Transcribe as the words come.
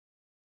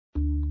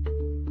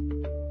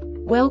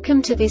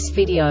Welcome to this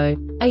video.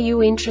 Are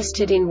you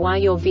interested in why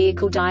your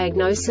vehicle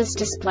diagnosis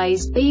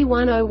displays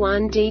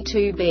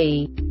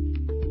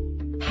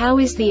B101D-2B? How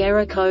is the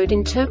error code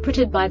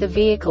interpreted by the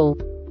vehicle?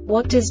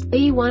 What does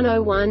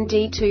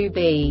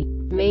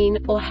B101D-2B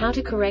mean, or how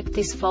to correct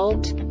this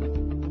fault?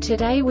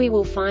 Today we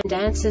will find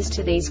answers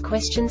to these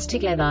questions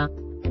together.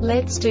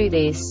 Let's do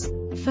this.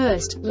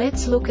 First,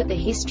 let's look at the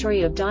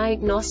history of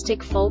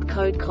diagnostic fault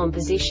code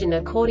composition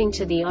according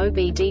to the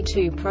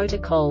OBD2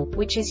 protocol,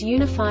 which is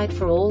unified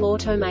for all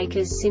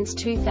automakers since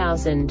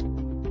 2000.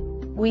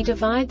 We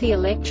divide the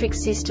electric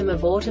system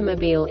of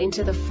automobile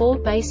into the four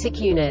basic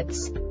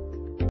units: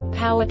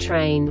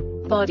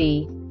 powertrain,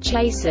 body,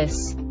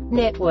 chassis,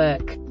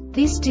 network.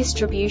 This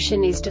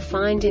distribution is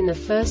defined in the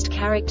first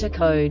character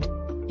code.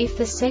 If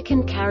the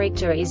second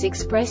character is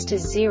expressed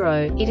as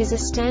 0, it is a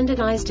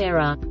standardized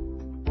error.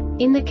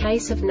 In the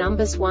case of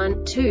numbers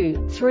 1,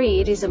 2, 3,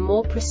 it is a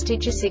more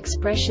prestigious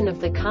expression of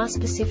the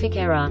car-specific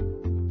error.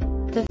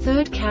 The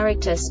third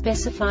character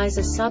specifies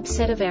a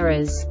subset of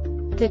errors.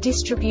 The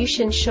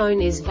distribution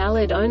shown is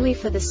valid only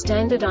for the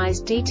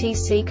standardized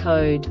DTC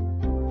code.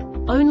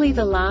 Only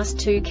the last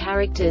two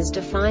characters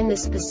define the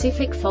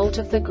specific fault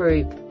of the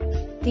group.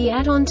 The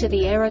add-on to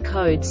the error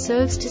code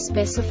serves to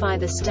specify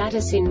the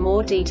status in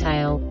more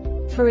detail.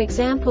 For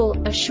example,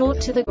 a short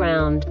to the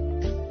ground.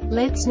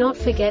 Let's not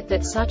forget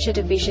that such a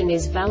division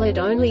is valid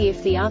only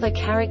if the other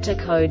character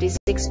code is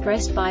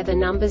expressed by the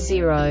number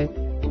 0.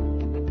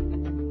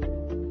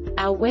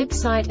 Our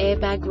website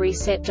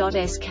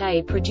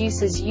airbagreset.sk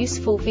produces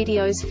useful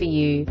videos for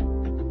you.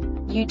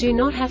 You do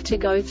not have to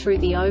go through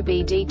the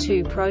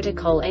OBD2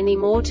 protocol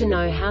anymore to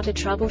know how to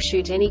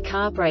troubleshoot any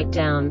car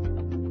breakdown.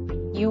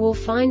 You will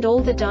find all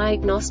the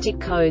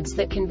diagnostic codes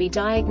that can be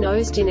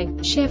diagnosed in a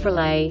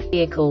Chevrolet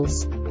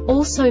vehicles.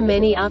 Also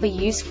many other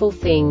useful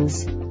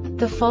things.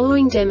 The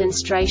following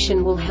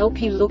demonstration will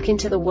help you look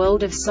into the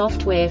world of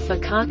software for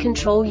car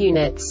control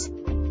units.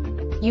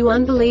 You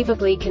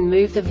unbelievably can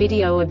move the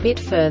video a bit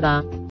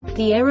further.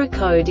 The error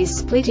code is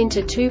split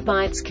into 2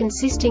 bytes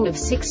consisting of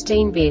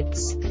 16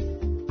 bits.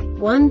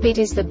 1 bit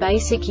is the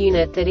basic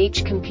unit that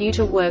each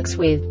computer works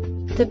with.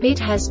 The bit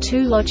has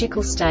 2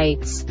 logical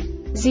states: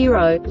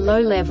 0,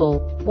 low level,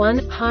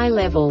 1, high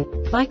level.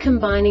 By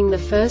combining the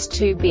first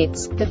 2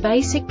 bits, the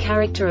basic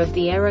character of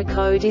the error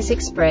code is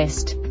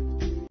expressed.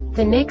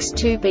 The next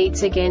 2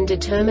 beats again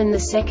determine the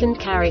second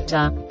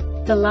character.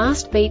 The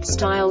last beat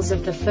styles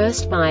of the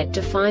first byte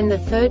define the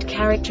third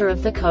character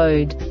of the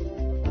code.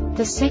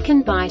 The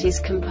second byte is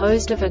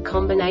composed of a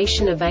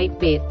combination of 8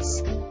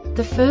 bits.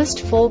 The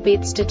first 4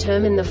 bits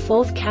determine the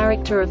fourth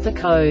character of the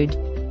code.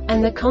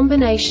 And the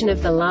combination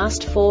of the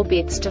last 4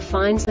 bits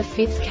defines the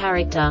fifth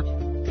character.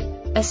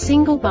 A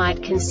single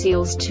byte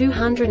conceals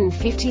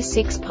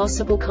 256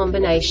 possible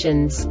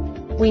combinations.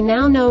 We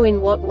now know in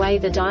what way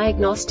the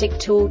diagnostic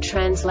tool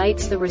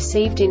translates the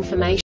received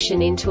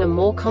information into a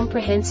more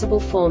comprehensible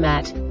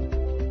format.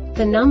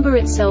 The number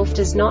itself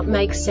does not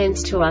make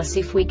sense to us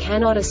if we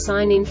cannot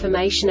assign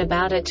information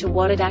about it to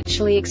what it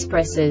actually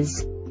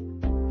expresses.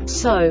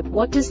 So,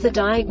 what does the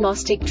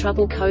Diagnostic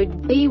Trouble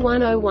Code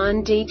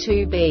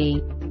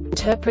B101D-2B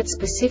interpret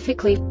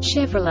specifically for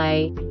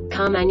Chevrolet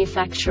car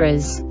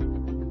manufacturers?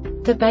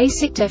 The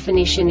basic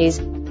definition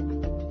is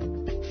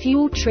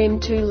fuel trim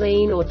too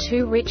lean or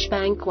too rich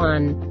bank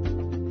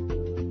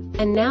 1.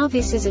 And now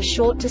this is a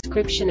short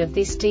description of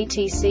this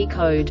DTC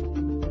code.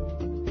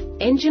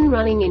 Engine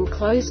running in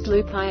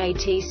closed-loop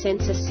IAT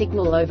sensor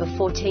signal over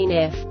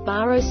 14F,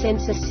 BARO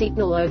sensor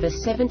signal over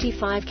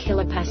 75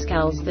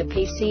 kPa. The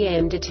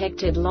PCM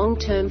detected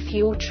long-term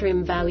fuel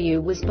trim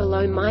value was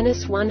below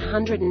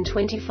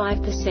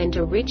 -125%,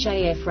 a rich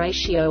AF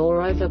ratio,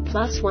 or over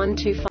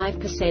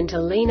 +125%,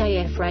 a lean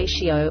AF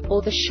ratio,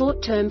 or the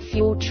short-term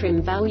fuel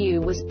trim value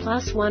was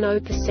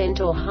 +10%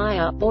 or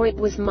higher, or it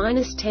was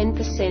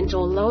 -10%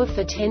 or lower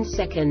for 10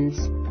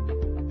 seconds.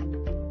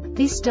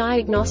 This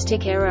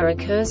diagnostic error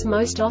occurs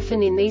most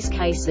often in these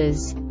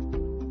cases: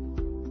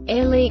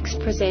 air leaks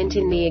present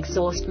in the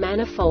exhaust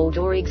manifold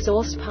or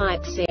exhaust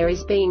pipes. Air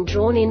is being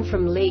drawn in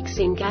from leaks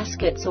in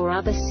gaskets or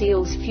other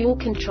seals. Fuel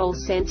control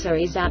sensor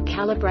is out.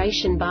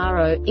 Calibration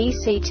BARO,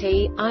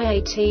 ECT,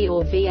 IAT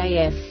or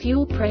VAF.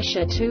 Fuel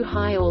pressure too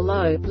high or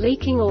low.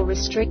 Leaking or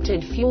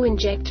restricted. Fuel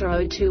injector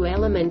O2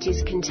 element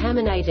is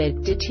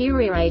contaminated,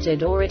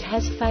 deteriorated, or it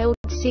has failed.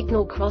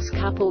 Signal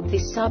cross-coupled.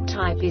 This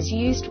subtype is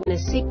used when a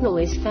signal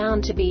is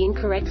found to be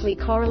incorrectly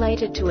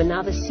correlated to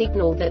another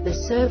signal that the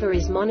server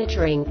is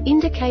monitoring,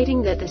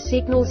 indicating that the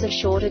signals are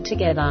shorted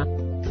together.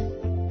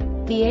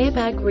 The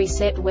Airbag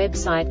Reset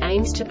website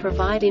aims to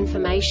provide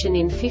information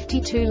in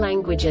 52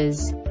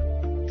 languages.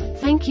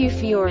 Thank you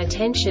for your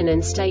attention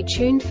and stay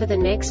tuned for the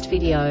next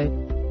video.